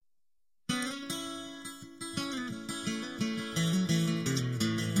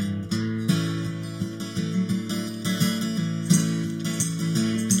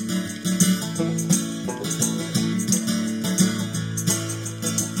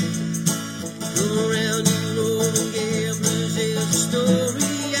around you know the gamblers, there's a story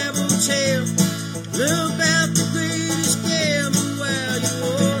I will tell about the greatest gambler while you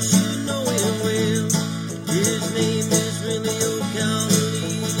all should know him well. His name is really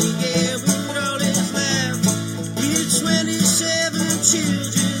Ramblin Gamblin all his life. He had 27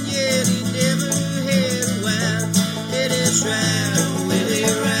 children, yet he never had a wife. And it's right, Willie,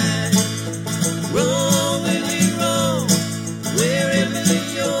 right. Roll, Willie, roll. Wherever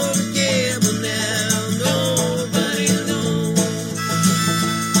you're gambling now, nobody knows.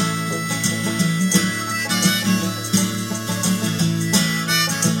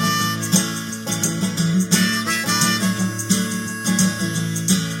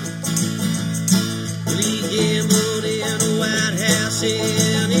 We gambled in a White House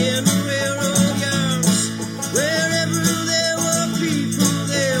and in the railroad yards. Wherever there were people,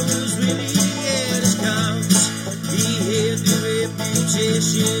 there was really at his cause. He had the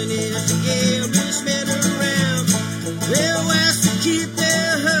reputation as the gamblest man around. Their wives to keep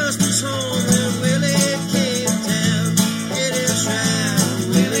their husbands home when Willie came to town. It is right,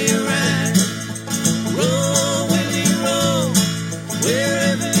 Willie, right. Roll, Willie, roll.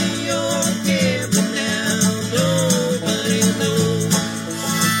 Wherever you're gambling now, nobody knows.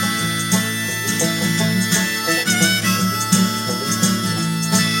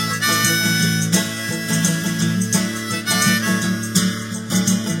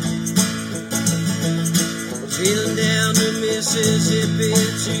 Sailing down the Mississippi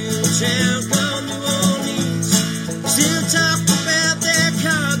to a town called New Orleans. Still talk about that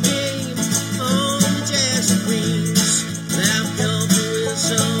card game on the Jackson Queens. I've come to win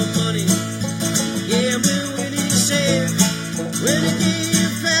some money, gambling when he said, when the game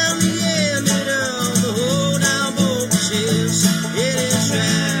finally ended on the hold on both says, it is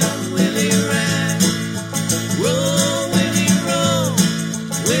right, Willie, right. Roll, Willie, roll.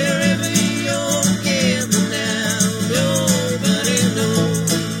 Wherever you're gambling now, nobody knows.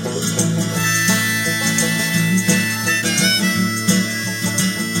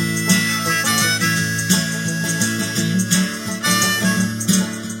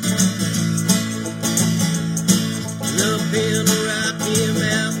 Up in the Rocky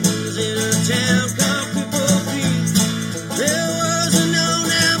Mountains in a town called Cripple Creek, there was a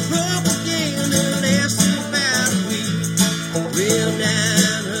known-out propaganda that lasted about a week. Well,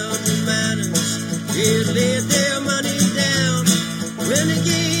 900 miners had laid their money down. When the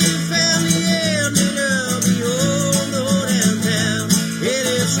game finally ended up, behold, the whole downtown. It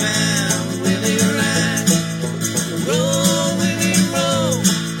is right, Willie, right. Roll, Willie, roll.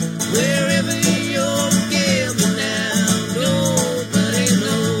 Wherever you're gambling now, nobody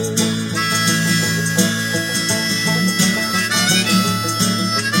knows.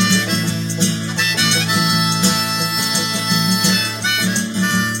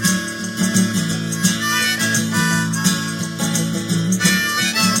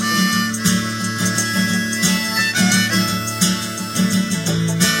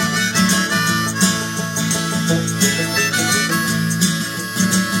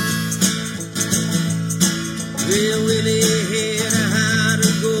 Well, Willie had a heart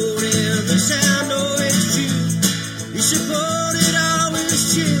of gold, and the sound always true. He supported all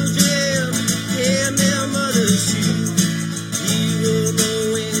his children and their mothers too. He rode the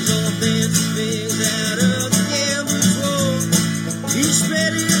wings off fancy things out of the gambler's war. He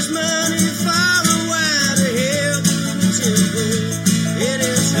spread his money far and wide to help the rich and poor. It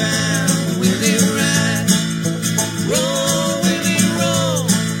is right, Willie, right. Roll, Willie,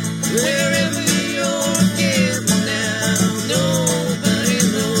 roll. Wherever you're gambling now, nobody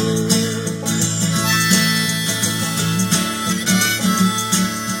knows.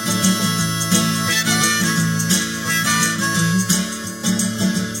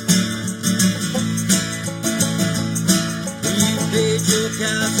 You played your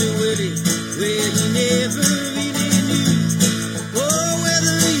cards to Willie where you never really knew, or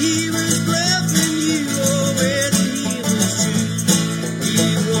whether he was bluffing you or whether he was true. You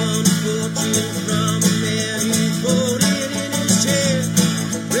won a fortune from a man who poured it in his chair.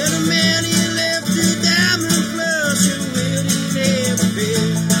 Well, a man he left a diamond flush and Willie never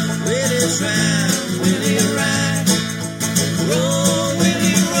paid. Well, it's right, Willie, right. Roll,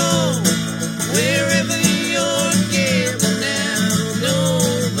 Willie, roll. Wherever you're gambling now,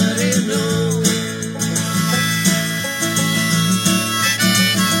 nobody knows.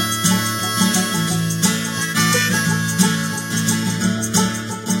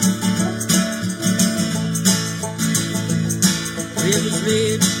 It was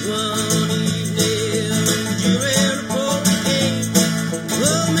late one evening during a poker game.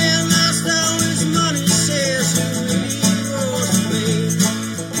 The man lost all his money, says, who really was to blame.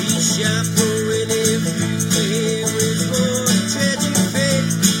 He shot for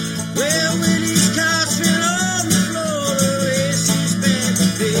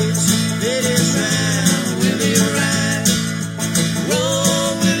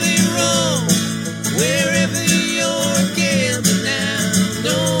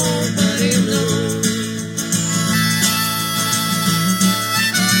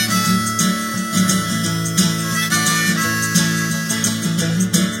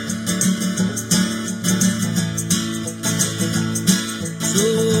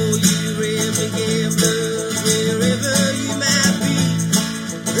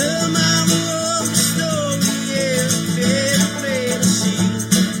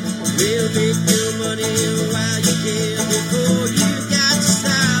Well, make your money while you can before you